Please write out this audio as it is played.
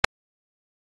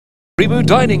Reboot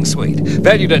Dining Suite,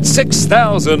 valued at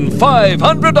 $6,500.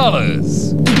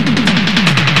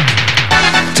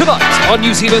 Tonight, on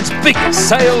New Zealand's biggest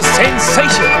sales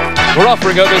sensation, we're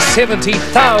offering over $70,000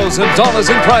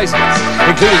 in prizes,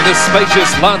 including this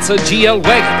spacious Lancer GL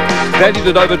wagon,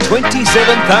 valued at over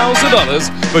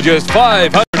 $27,000 for just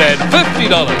 $550.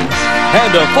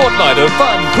 And a fortnight of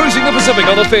fun cruising the Pacific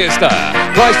on the Fairstar,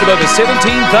 priced at over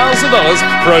 $17,000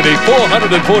 for only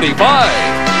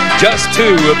 $445. Just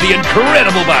two of the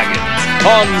incredible bargains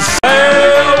on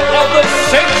Sale of the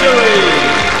Century.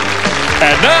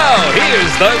 And now,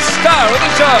 here's the star of the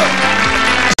show,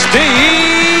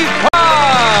 Steve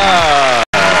Parr.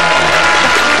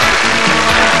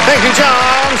 Thank you,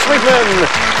 John Sweetman.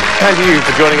 And you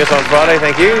for joining us on Friday.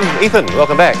 Thank you. Ethan,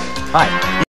 welcome back. Hi.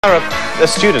 You are a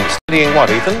student studying what,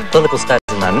 Ethan? Political studies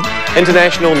at the moment.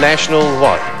 International, national,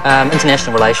 what?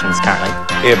 International relations currently.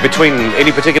 Yeah, between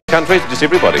any particular countries, just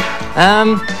everybody?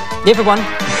 Everyone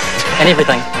and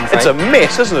everything. It's a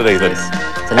mess, isn't it, Ethan?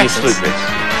 It's a nuisance. Absolute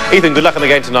mess. Ethan, good luck in the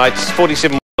game tonight.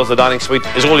 47 miles the dining suite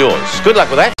is all yours. Good luck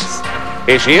with that.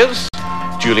 Here she is,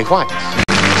 Julie White.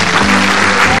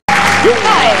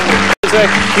 It's a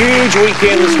huge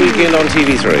weekend this weekend on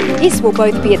TV3. Yes, we'll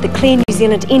both be at the Clare New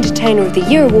Zealand Entertainer of the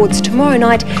Year Awards tomorrow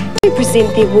night to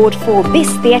present the award for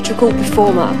Best Theatrical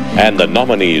Performer. And the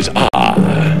nominees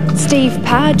are... Steve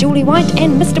Parr, Julie White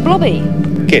and Mr. Blobby.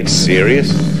 Get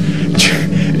serious.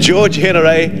 George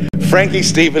Henry, Frankie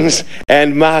Stevens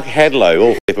and Mark Hadlow,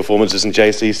 all for their performances in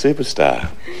JC Superstar.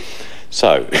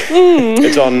 So,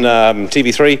 it's on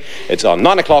TV3. It's on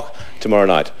 9 o'clock tomorrow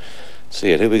night.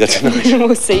 See it. Who we got tonight?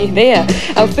 We'll see you there.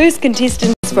 Our first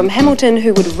contestant is from Hamilton,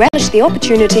 who would relish the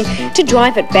opportunity to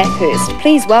drive at Bathurst.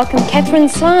 Please welcome Kathryn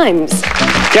Simes.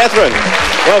 Kathryn,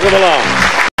 welcome along.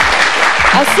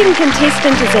 Our second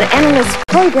contestant is an analyst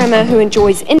programmer who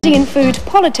enjoys Indian food,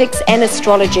 politics and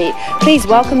astrology. Please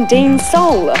welcome Dean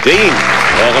Soul. Dean,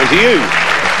 welcome to you.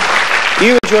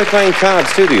 You enjoy playing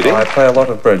cards too, do you, Dean? I play a lot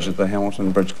of bridge at the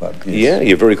Hamilton Bridge Club, yes. Yeah,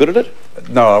 you're very good at it?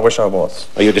 No, I wish I was.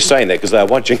 Oh, you're just saying that because they're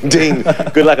watching. Dean,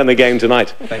 good luck in the game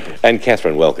tonight. Thank you. And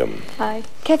Kathryn, welcome. Hi.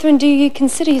 Kathryn, do you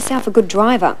consider yourself a good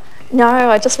driver? No,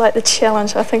 I just like the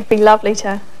challenge. I think it'd be lovely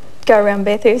to go around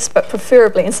Bathurst, but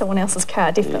preferably in someone else's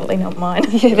car, definitely not mine.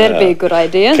 Yeah, that'd be a good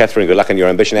idea. Kathryn, good luck in your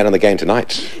ambition and in the game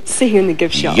tonight. See you in the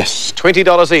gift shop. Yes,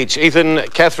 $20 each. Ethan,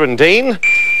 Kathryn, Dean,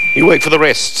 you work for the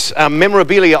rest. A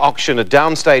memorabilia auction at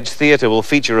Downstage Theatre will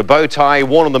feature a bow tie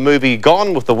worn in the movie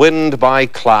Gone with the Wind by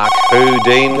Clark. Who,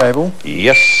 Dean? Gable.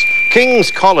 Yes. King's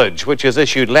College, which has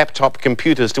issued laptop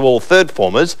computers to all third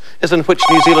formers, is in which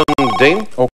New Zealand, Dean?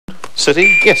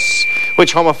 City? Yes.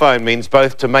 Which homophone means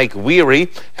both to make weary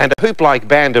and a hoop-like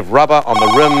band of rubber on the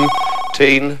rim,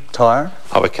 Teen? Tyre.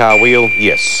 Of a car wheel?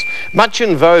 Yes. Much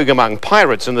in vogue among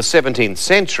pirates in the 17th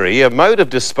century, a mode of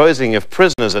disposing of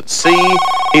prisoners at sea,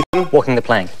 Ethan? Walking the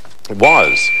plank.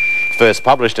 Was. First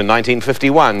published in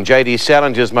 1951, J.D.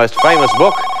 Salinger's most famous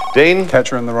book, Dean?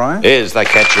 Catcher in the Rye. Is The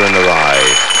Catcher in the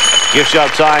Rye. Gift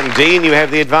shop time, Dean, you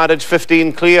have the advantage,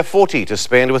 15 clear, 40 to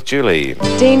spend with Julie.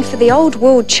 Dean, for the old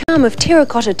world charm of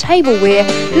terracotta tableware,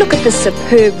 look at this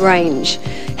superb range.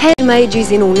 Handmade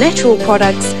using all natural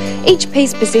products, each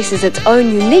piece possesses its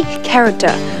own unique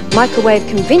character. Microwave,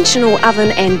 conventional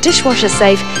oven and dishwasher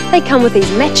safe, they come with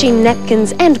these matching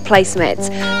napkins and placemats.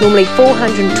 Normally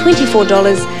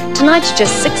 $424, tonight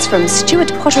just $6 from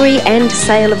Stewart Pottery and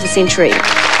Sale of the Century.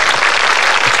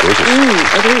 It's gorgeous.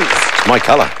 It is. It's my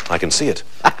colour, I can see it.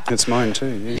 It's mine too,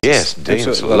 yes. Yes, Dean, it's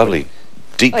Absolutely lovely.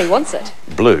 Deep Oh, he wants it.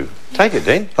 blue. Take it,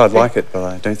 Dean. I'd like it, but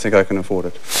I don't think I can afford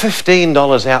it.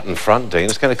 $15 out in front, Dean.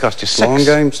 It's going to cost you $6. Long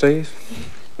game, Steve?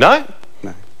 No?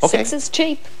 No. Okay. $6 is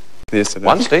cheap. Yes, it is.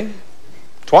 Once, Dean.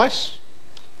 Twice.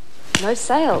 No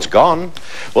sale. It's gone.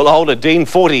 We'll hold it. Dean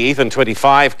 40, Ethan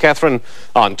 25, Kathryn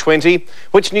on 20.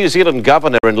 Which New Zealand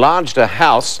governor enlarged a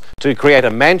house to create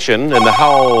a mansion in the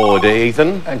Howard,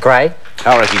 Ethan? Grey.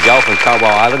 Hauraki Gulf and Kawa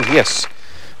Island, yes.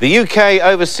 The UK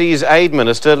Overseas Aid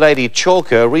Minister, Lady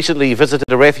Chalker, recently visited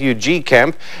a refugee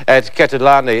camp at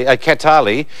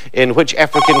Katali, in which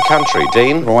African country,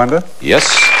 Dean? Rwanda? Yes.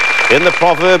 In the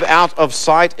proverb, out of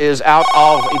sight is out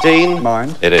of, Dean?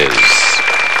 Mind. It is.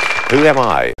 Who am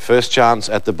I? First chance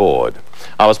at the board.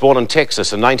 I was born in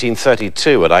Texas in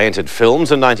 1932 and I entered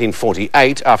films in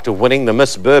 1948 after winning the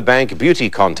Miss Burbank Beauty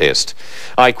Contest.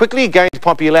 I quickly gained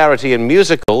popularity in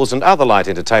musicals and other light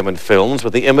entertainment films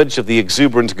with the image of the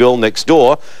exuberant girl next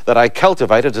door that I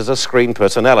cultivated as a screen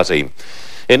personality.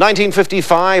 In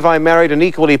 1955, I married an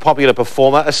equally popular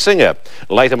performer, a singer.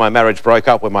 Later, my marriage broke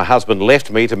up when my husband left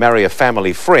me to marry a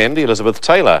family friend, Elizabeth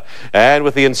Taylor. And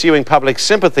with the ensuing public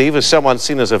sympathy for someone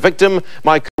seen as a victim,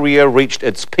 my career reached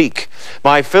its peak.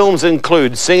 My films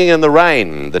include Singing in the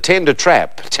Rain, The Tender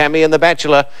Trap, Tammy and the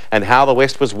Bachelor, and How the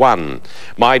West Was Won.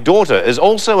 My daughter is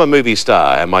also a movie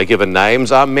star, and my given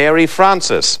names are Mary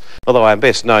Frances, although I am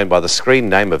best known by the screen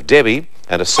name of Debbie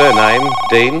and a surname,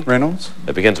 Dean. Reynolds?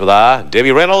 It begins with R.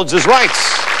 Debbie Reynolds is right.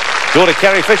 Daughter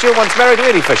Carrie Fisher, once married to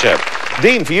Eddie Fisher.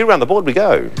 Dean, for you, round the board we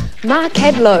go. Mark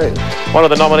Hadlow. One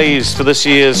of the nominees for this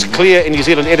year's Clear in New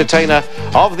Zealand Entertainer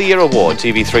of the Year Award,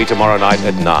 TV3 tomorrow night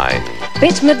at 9.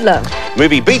 Bette Midler.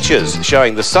 Movie Beaches,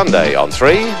 showing this Sunday on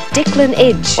 3. Declan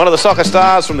Edge. One of the soccer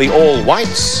stars from the All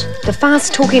Whites. The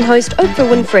fast-talking host Oprah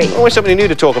Winfrey. Always something new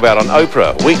to talk about on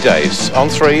Oprah, weekdays on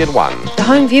 3 and 1. The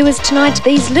home viewers tonight,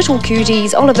 these little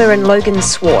cuties, Oliver and Logan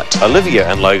Swart. Olivia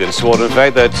and Logan Swart, in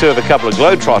fact, they're two of a couple of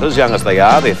globetrotters, young as they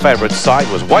are. Their favourite sight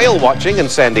was whale watching in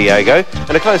San Diego.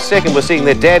 And a close second was seeing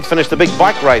their dad finish the big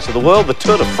bike race of the world, the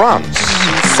Tour de France.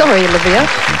 Sorry, Olivia.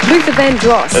 Luther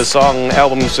Vandross. His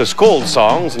albums is called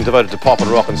Songs and devoted to pop and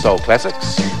rock and soul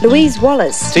classics. Louise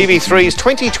Wallace. TV3's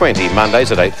 2020,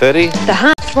 Mondays at 8:30. The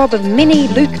heartthrob of mini,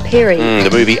 Luke Perry. The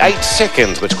movie 8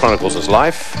 Seconds, which chronicles his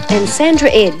life. And Sandra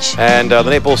Edge. And the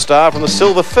netball star from the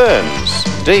Silver Ferns,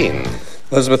 Dean.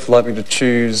 Elizabeth would like me to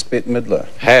choose Bette Midler.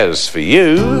 Has for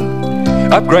you.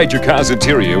 Upgrade your car's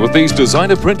interior with these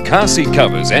designer print car seat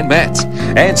covers and mats.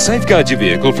 And safeguard your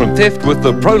vehicle from theft with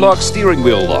the Pro-Lock steering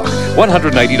wheel lock.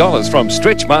 $180 from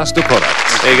Stretch Master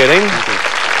Products. There you go, Dean.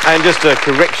 And just a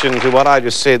correction to what I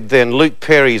just said then, Luke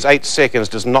Perry's 8 Seconds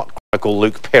does not chronicle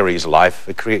Luke Perry's life.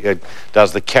 It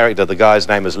does the character, the guy's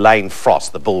name is Lane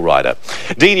Frost, the bull rider.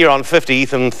 Dean, you're on 50,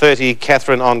 Ethan 30,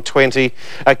 Kathryn on 20.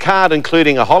 A card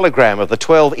including a hologram of the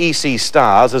 12 EC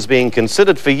stars is being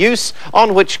considered for use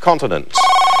on which continent?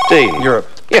 Dean? Europe.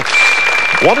 Yes.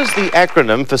 What is the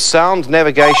acronym for sound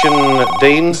navigation,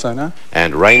 Dean? Sonar.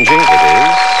 And ranging,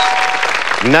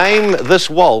 it is. Name this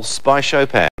waltz by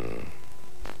Chopin.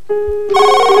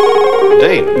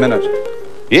 Dean? Minute.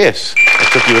 Yes, it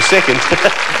took you a second.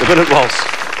 The minute waltz.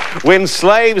 When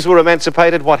slaves were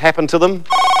emancipated, what happened to them?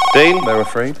 Dean? They were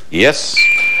freed. Yes.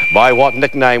 By what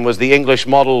nickname was the English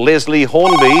model Leslie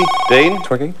Hornby? Dean?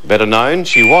 Twiggy. Better known,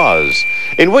 she was.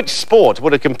 In which sport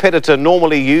would a competitor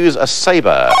normally use a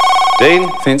sabre? Dean?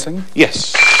 Fencing.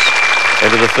 Yes.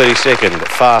 Into the 30-second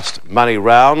fast money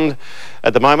round.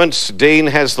 At the moment, Dean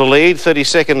has the lead. 30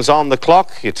 seconds on the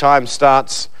clock. Your time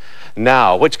starts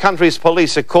now. Which country's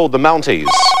police are called the Mounties?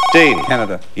 Dean?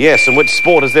 Canada. Yes. In which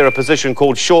sport is there a position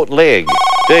called short leg?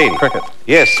 Dean? Cricket.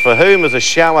 Yes. For whom is a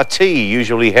shower tea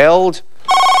usually held?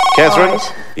 Kathryn?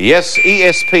 Right. Yes.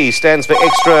 ESP stands for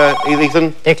extra,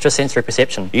 Ethan? Extra sensory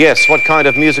perception. Yes. What kind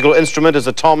of musical instrument is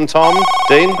a tom-tom?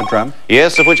 Dean? A drum.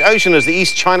 Yes. Of which ocean is the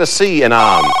East China Sea an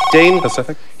arm? Dean?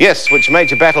 Pacific. Yes. Which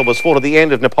major battle was fought at the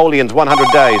end of Napoleon's 100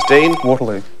 days? Dean?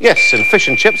 Waterloo. Yes. And fish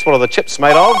and chips, what are the chips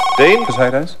made of? Dean?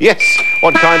 Potatoes. Yes.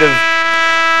 What kind of...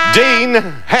 Dean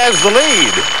has the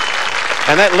lead.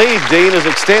 And that lead, Dean, is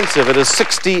extensive. It is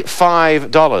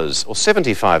 $65, or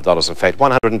 $75 in fact,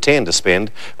 $110 to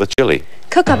spend with Julie.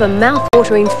 Cook up a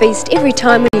mouth-watering feast every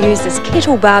time when you use this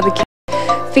kettle barbecue.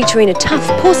 Featuring a tough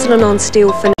porcelain on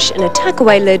steel finish and a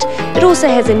tuck-away lid, it also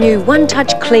has a new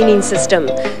one-touch cleaning system.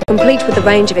 Complete with a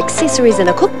range of accessories and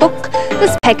a cookbook,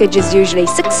 this package is usually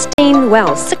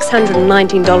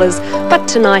 $619, but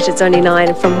tonight it's only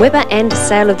 $9 from Weber and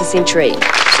Sale of the Century.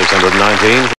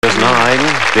 $619, just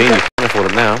 $9. Dean, you can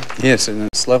afford it now. Yes, and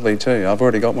it's lovely too. I've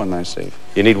already got one though, Steve.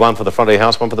 You need one for the front of your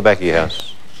house, one for the back of your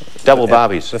house. Double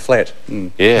Barbies. The flat.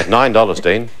 Mm. Yeah, $9,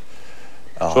 Dean.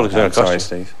 Oh, Surely it's no, gonna cost sorry, you.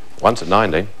 Steve. Once at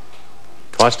 9, Dean.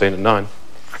 Twice, Dean, at 9.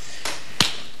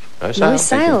 No sale. No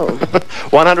sale.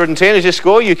 110 is your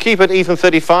score. You keep it, Ethan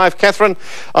 35, Kathryn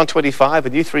on 25,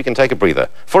 and you three can take a breather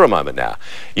for a moment now.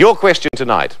 Your question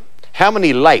tonight. How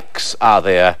many lakes are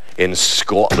there in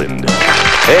Scotland?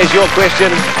 There's your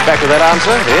question. Back with that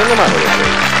answer in a moment.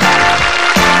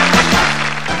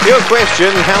 Your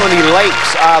question, how many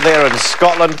lakes are there in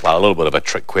Scotland? Well, a little bit of a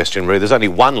trick question, really. There's only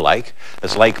one lake.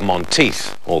 It's Lake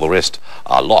Monteith. All the rest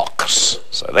are lochs.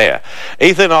 So there.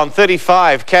 Ethan on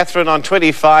 35, Kathryn on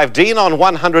 25, Dean on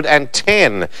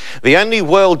 110. The only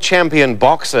world champion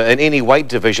boxer in any weight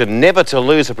division never to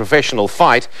lose a professional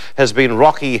fight has been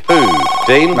Rocky who?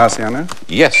 Dean? Marciano.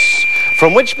 Yes.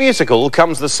 From which musical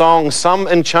comes the song Some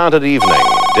Enchanted Evening?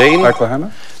 Dean?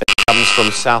 Oklahoma. Comes from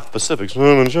South Pacific. Some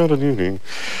Enchanted Evening.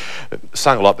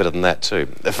 Sung a lot better than that too.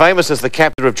 Famous as the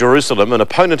captor of Jerusalem, an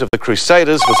opponent of the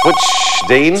Crusaders was which,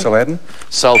 Dean? Saladin.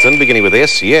 Sultan, beginning with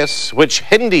S, yes. Which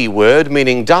Hindi word,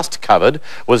 meaning dust-covered,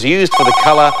 was used for the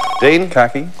colour, Dean?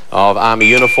 Khaki. Of army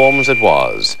uniforms it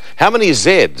was. How many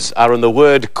Z's are in the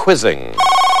word quizzing?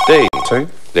 Dean? 2.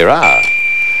 There are.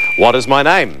 What is my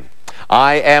name?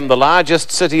 I am the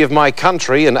largest city of my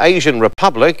country, an Asian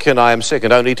republic, and I am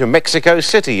second only to Mexico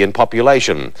City in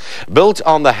population. Built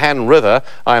on the Han River,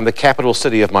 I am the capital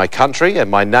city of my country, and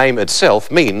my name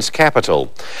itself means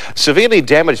capital. Severely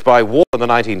damaged by war in the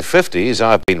 1950s,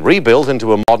 I've been rebuilt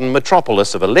into a modern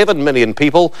metropolis of 11 million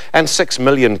people and 6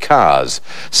 million cars.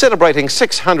 Celebrating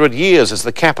 600 years as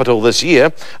the capital this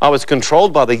year, I was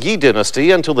controlled by the Yi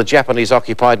dynasty until the Japanese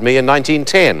occupied me in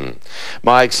 1910.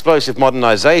 My explosive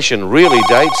modernization really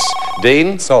dates,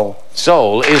 Dean? Seoul.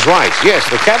 Seoul is right, yes,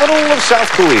 the capital of South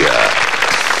Korea.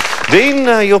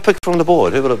 Dean, your pick from the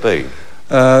board, who will it be?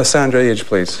 Sandra Edge,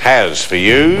 please. Has for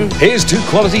you. Here's 2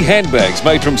 quality handbags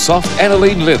made from soft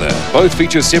aniline leather. Both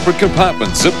feature separate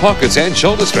compartments, zip pockets and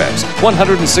shoulder straps.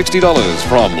 $160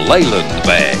 from Leyland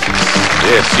Bags.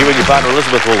 Yes, you and your partner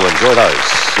Elizabeth will enjoy those.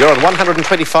 You're on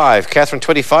 125, Kathryn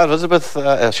 25, Elizabeth,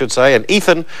 I should say, and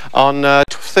Ethan on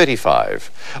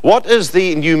 35. What is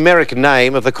the numeric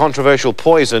name of the controversial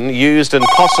poison used in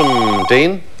possum,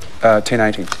 Dean?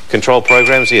 1080. Control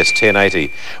programs, yes,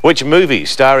 1080. Which movie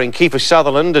starring Kiefer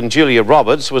Sutherland and Julia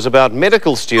Roberts was about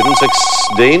medical students,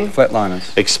 Dean?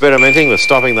 Flatliners. Experimenting with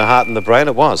stopping the heart and the brain?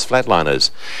 It was,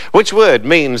 Flatliners. Which word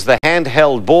means the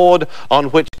handheld board on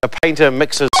which a painter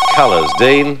mixes colours,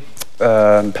 Dean?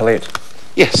 Palette.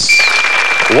 Yes.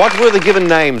 What were the given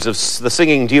names of the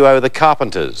singing duo The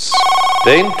Carpenters?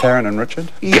 Dean? Karen and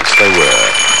Richard. Yes, they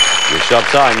were. Your shop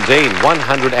time, Dean.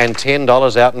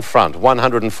 $110 out in front.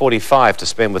 $145 to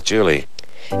spend with Julie.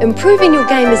 Improving your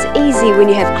game is easy when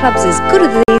you have clubs as good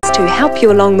as these to help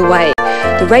you along the way.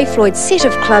 The Ray Floyd set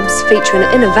of clubs feature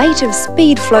an innovative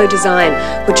speed flow design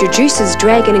which reduces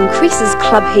drag and increases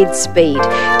club head speed.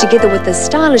 Together with the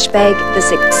stylish bag,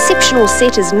 this exceptional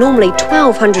set is normally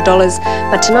 $1,200,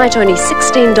 but tonight only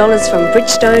 $16 from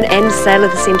Bridgestone and Sale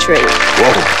of the Century.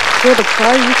 Whoa. You're the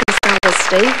pro, you can start us,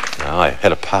 Steve. I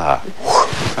had a par.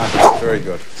 Very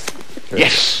good.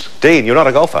 Yes. Dean, you're not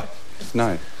a golfer. No.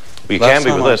 Well, you can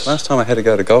be with this. Last time I had to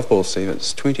go to golf ball, Steve,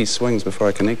 it's 20 swings before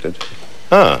I connected.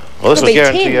 Oh, well, this It'll will be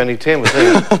guarantee 10. you only 10 with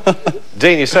Dean.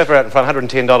 Dean, you're so far out in front,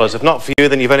 $110. If not for you,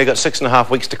 then you've only got 6.5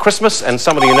 weeks to Christmas, and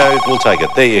somebody you know will take it.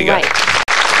 There you go. Great.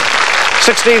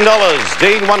 $16.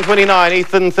 Dean, 129.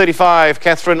 Ethan, 35.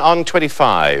 Kathryn on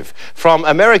 25. From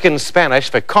American Spanish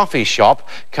for coffee shop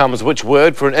comes which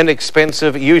word for an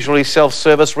inexpensive, usually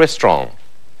self-service restaurant?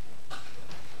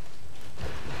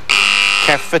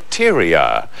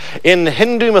 Cafeteria. In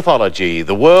Hindu mythology,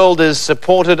 the world is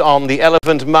supported on the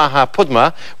elephant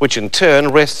Mahapudma, which in turn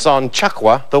rests on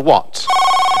Chakwa, the what?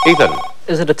 Ethan.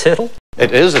 Is it a turtle?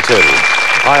 It is a turtle.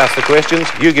 I ask the questions,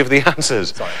 you give the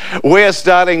answers. Sorry. Where,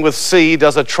 starting with C,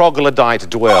 does a troglodyte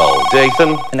dwell?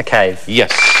 Ethan? In a cave.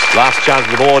 Yes. Last chance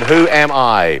of the board, who am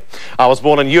I? I was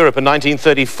born in Europe in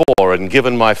 1934 and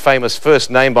given my famous first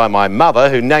name by my mother,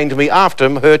 who named me after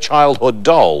her childhood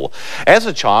doll. As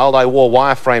a child, I wore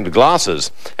wire-framed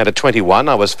glasses, and at 21,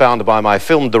 I was found by my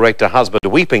film director husband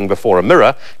weeping before a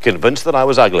mirror, convinced that I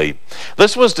was ugly.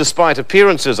 This was despite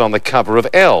appearances on the cover of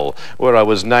Elle, where I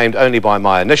was named only by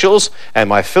my initials, and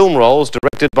my film roles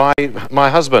directed by my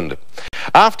husband.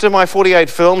 After my 48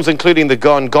 films, including The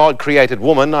God Created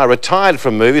Woman, I retired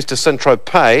from movies to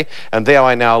Saint-Tropez, and there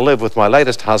I now live with my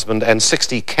latest husband and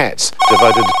 60 cats.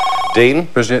 Devoted, Dean?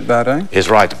 Brigitte Bardot. Is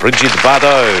right, Brigitte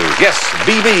Bardot. Yes,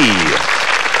 BB.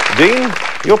 Dean,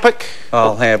 your pick?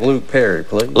 I'll have Luke Perry,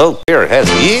 please. Luke Perry has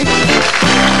you.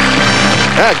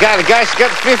 Got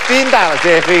 $15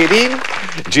 there for you, Dean.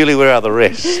 Julie, where are the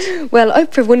rest? Well,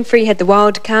 Oprah Winfrey had the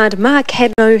wild card, Mark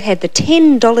Hadno had the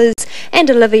 $10,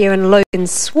 and Olivia and Logan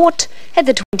Swart had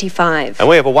the $25. And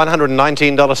we have a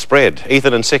 $119 spread.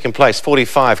 Ethan in second place,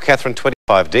 45. Kathryn,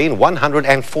 25. Dean,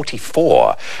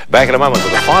 144. Back in a moment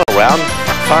with the final round,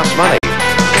 Fast Money.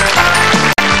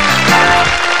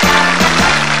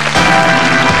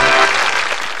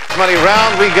 Money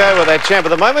round we go with our champ at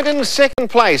the moment in second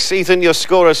place. Ethan, your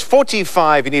score is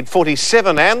 45. You need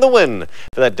 47 and the win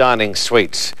for that dining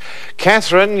suite.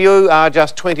 Kathryn, you are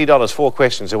just $20, 4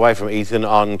 questions away from Ethan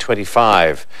on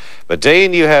 25. But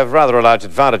Dean, you have rather a large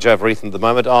advantage over Ethan at the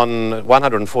moment on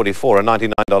 144, a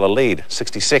 $99 lead.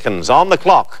 60 seconds on the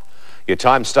clock. Your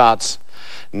time starts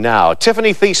now.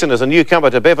 Tiffany Thiessen is a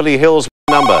newcomer to Beverly Hills.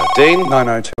 Number, Dean?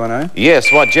 90210.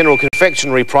 Yes, what general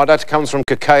confectionery product comes from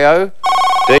cacao?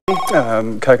 Dean?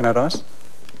 Coconut ice.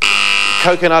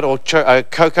 Coconut or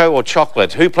cocoa or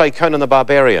chocolate? Who played Conan the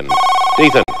Barbarian?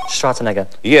 Ethan? Schwarzenegger.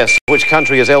 Yes. Which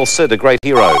country is El Cid a great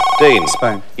hero? Dean?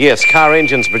 Spain. Yes. Car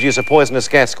engines produce a poisonous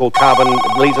gas called carbon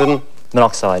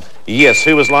Monoxide. Yes.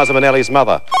 Who was Liza Minnelli's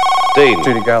mother? Dean?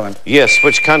 Judy Garland. Yes.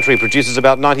 Which country produces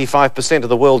about 95% of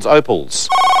the world's opals?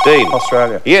 Dean?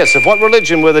 Australia. Yes. Of what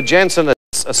religion were the Jansenists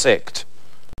a sect?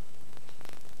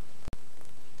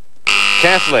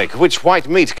 Catholic. Which white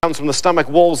meat comes from the stomach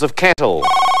walls of cattle?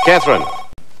 Kathryn.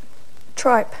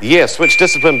 Tripe. Yes. Which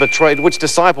discipline which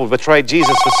disciple betrayed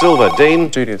Jesus for silver?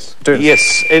 Dean? Judas.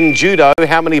 Yes. In judo,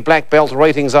 how many black belt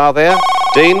ratings are there?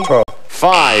 Dean? 12.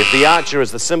 5. The archer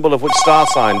is the symbol of which star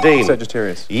sign? Dean?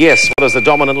 Sagittarius. Yes. What is the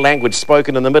dominant language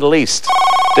spoken in the Middle East?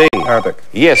 Dean? Arabic.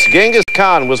 Yes. Genghis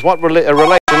Khan was what relation?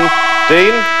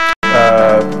 Dean?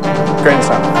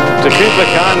 Grandson. To Kublai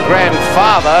Khan,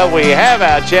 grandfather, we have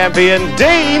our champion.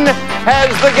 Dean has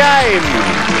the game.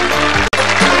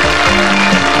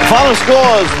 Final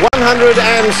scores,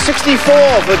 164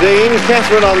 for Dean,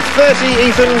 Kathryn on 30,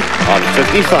 Ethan on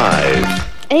 55.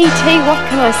 E.T., what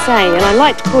can I say? And I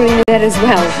liked calling you that as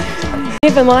well.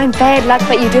 Never mind, bad luck,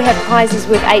 but you do have prizes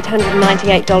worth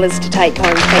 $898 to take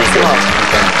home. Thanks a lot.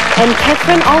 And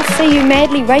Kathryn, I'll see you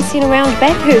madly racing around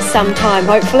Bathurst sometime,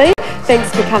 hopefully.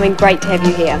 Thanks for coming. Great to have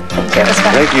you here.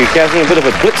 Thank you, Kathryn. A bit of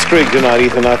a blitzkrieg tonight,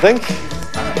 Ethan, I think.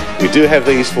 We do have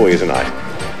these for you tonight.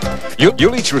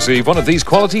 You'll each receive one of these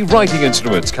quality writing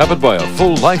instruments covered by a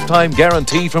full lifetime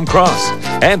guarantee from Cross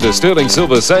and a sterling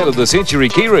silver Sale of the Century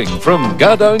keyring from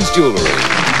Gardone's Jewellery.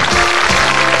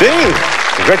 Dean,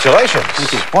 congratulations.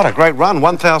 Thank you. What a great run.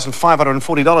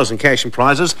 $1,540 in cash and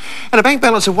prizes and a bank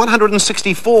balance of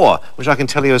 $164, which I can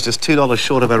tell you is just $2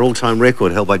 short of our all-time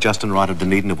record held by Justin Wright of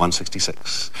Dunedin of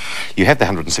 $166. You had the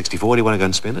 $164. Do you want to go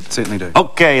and spend it? Certainly do.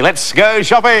 Okay, let's go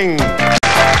shopping.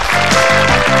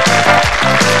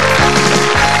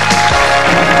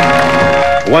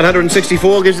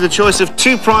 $164 gives you the choice of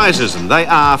 2 prizes, and they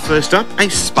are, first up, a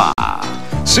spa.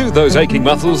 Soothe those aching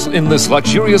muscles in this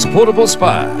luxurious portable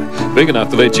spa. Big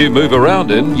enough to let you move around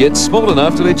in, yet small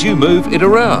enough to let you move it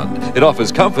around. It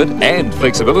offers comfort and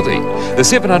flexibility. The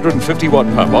 750-watt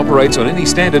pump operates on any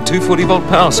standard 240-volt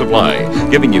power supply,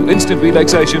 giving you instant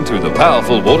relaxation through the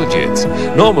powerful water jets.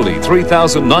 Normally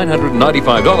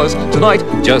 $3,995, tonight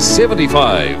just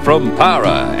 $75 from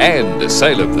Para and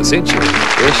Sale of the Century.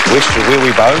 Yes, Western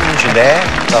Weary Bones, you there?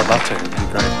 I'd love to.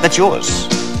 Great. That's yours.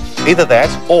 Either that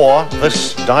or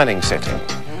this dining setting.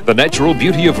 The natural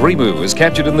beauty of Rimu is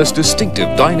captured in this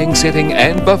distinctive dining setting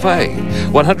and buffet.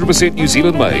 100% New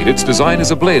Zealand made, its design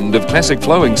is a blend of classic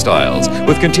flowing styles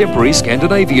with contemporary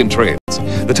Scandinavian trends.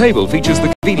 The table features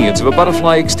the convenience of a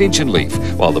butterfly extension leaf,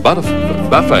 while the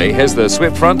buffet has the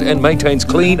swept front and maintains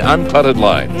clean, uncluttered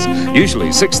lines. Usually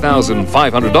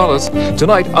 $6,500,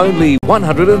 tonight only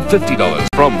 $150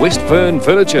 from West Fern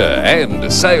Furniture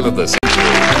and Sale of the Century.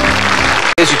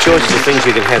 Here's your choices of things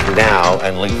you can have now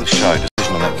and leave the show.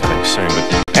 Decision on that coming soon.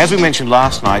 But as we mentioned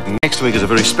last night, next week is a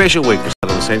very special week for Sale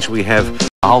of the Century. We have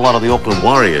a whole lot of the Auckland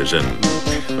Warriors in,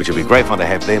 which will be great fun to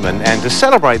have them. And to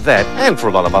celebrate that, and for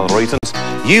a lot of other reasons,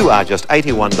 you are just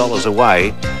 $81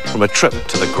 away from a trip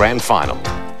to the grand final.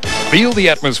 Feel the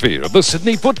atmosphere of the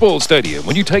Sydney Football Stadium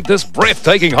when you take this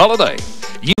breathtaking holiday.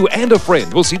 You and a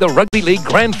friend will see the Rugby League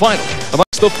Grand Final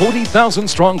amongst the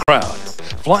 40,000-strong crowd.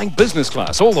 Flying business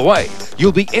class all the way,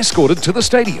 you'll be escorted to the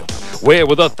stadium, where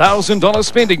with $1,000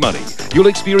 spending money, you'll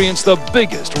experience the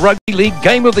biggest rugby league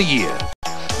game of the year.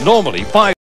 Normally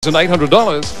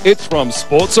 $5,800, it's from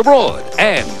Sports Abroad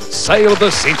and Sale of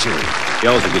the Century.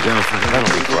 That'll be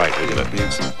great, isn't it?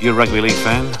 Yes. You're a rugby league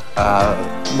fan?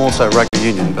 More so rugby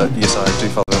union, but yes, I do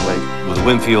follow the league. With the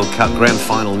Winfield Cup Grand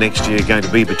Final next year going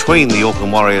to be between the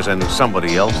Auckland Warriors and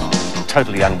somebody else,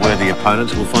 totally unworthy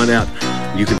opponents, we'll find out.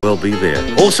 You could well be there.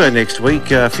 Also next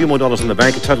week, a few more dollars in the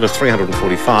bank, a total of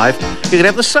 $345. You can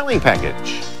have the sewing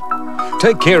package.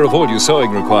 Take care of all your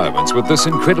sewing requirements with this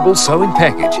incredible sewing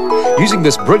package. Using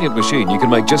this brilliant machine, you can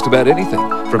make just about anything,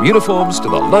 from uniforms to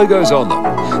the logos on them.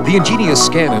 The ingenious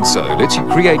Scan and Sew lets you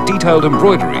create detailed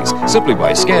embroideries simply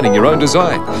by scanning your own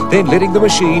design, then letting the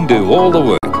machine do all the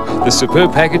work. This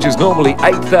superb package is normally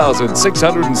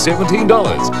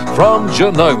 $8,617 from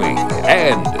Genomi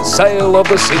and Sale of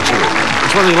the Century.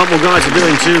 It's one thing a lot more guys are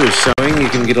doing too is sewing. You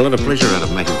can get a lot of pleasure out of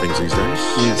making things these days.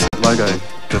 Yes, logo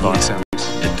device sounds.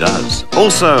 It does.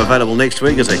 Also available next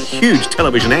week is a huge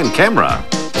television and camera.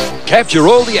 Capture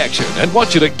all the action and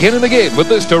watch it again and again with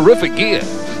this terrific gear.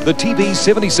 The TV's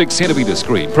 76cm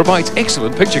screen provides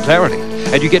excellent picture clarity,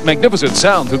 and you get magnificent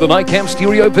sound through the Nicam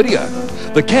stereo video.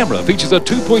 The camera features a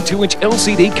 2.2-inch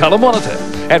LCD color monitor,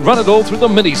 and run it all through the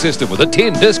mini system with a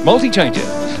 10-disc multi-changer.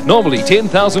 Normally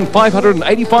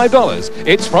 $10,585,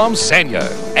 it's from Sanyo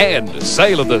and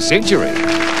Sale of the Century.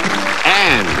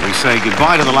 And we say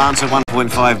goodbye to the Lancer 1.5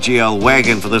 GL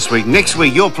wagon for this week. Next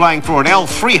week, you're playing for an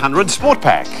L300 Sport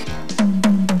Pack.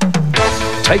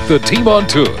 Take the team on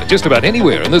tour just about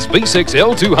anywhere in this B6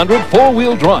 L200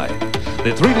 four-wheel drive.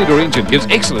 Their 3-litre engine gives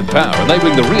excellent power,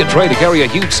 enabling the rear tray to carry a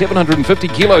huge 750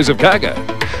 kilos of cargo,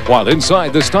 while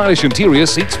inside the stylish interior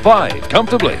seats 5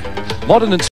 comfortably.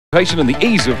 Modern instrumentation and the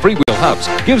ease of freewheel hubs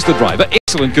gives the driver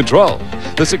excellent control.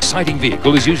 This exciting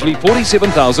vehicle is usually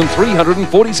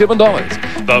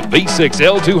 $47,347. The V6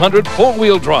 L200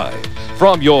 4-wheel drive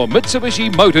from your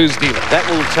Mitsubishi Motors dealer. That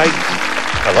will take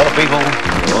a lot of people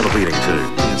a lot of beating too.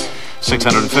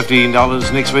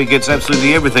 $650 next week gets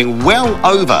absolutely everything. Well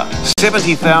over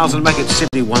 $70,000, make it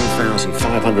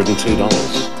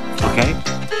 $71,502. Okay?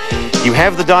 You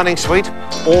have the dining suite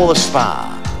or the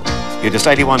spa. You're just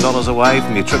 $81 away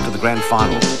from your trip to the grand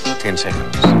final. 10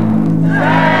 seconds.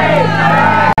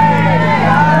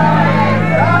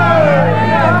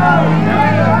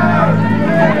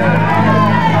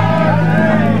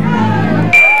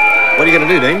 What are you going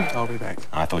to do, Dean? I'll be back.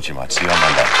 I thought you might. See you on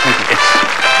Monday. Yes.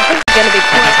 I think you're going to be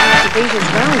quite hard to beat as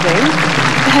well, Dean.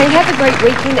 Hey, have a great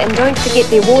weekend, and don't forget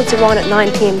the awards are on at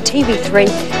 9 p.m. TV3.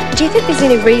 Do you think there's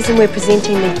any reason we're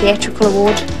presenting the theatrical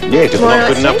award? Yeah, because we're not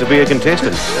good enough to be a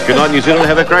contestant. Good night, New Zealand.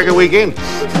 Have a cracker weekend.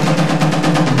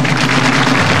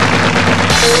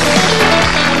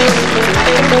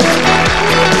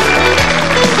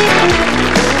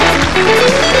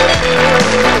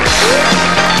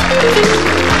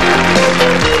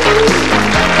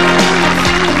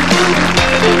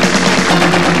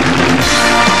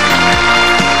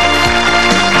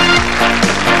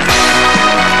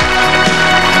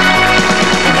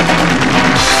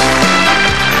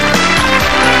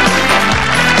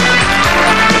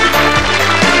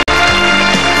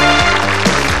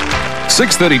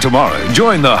 .30 tomorrow,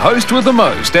 join the host with the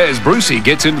most as Brucey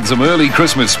gets into some early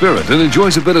Christmas spirit and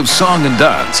enjoys a bit of song and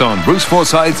dance on Bruce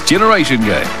Forsyth's Generation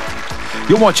Game.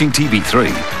 You're watching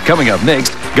TV3. Coming up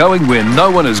next, going where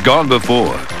no one has gone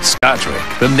before. Star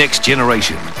Trek, The Next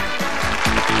Generation.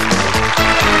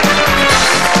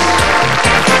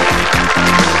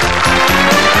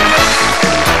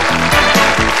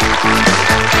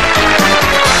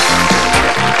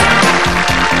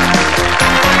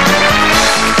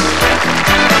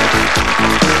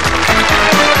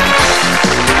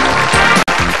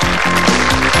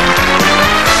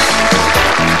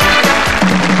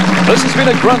 This has been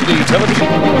a Grundy television.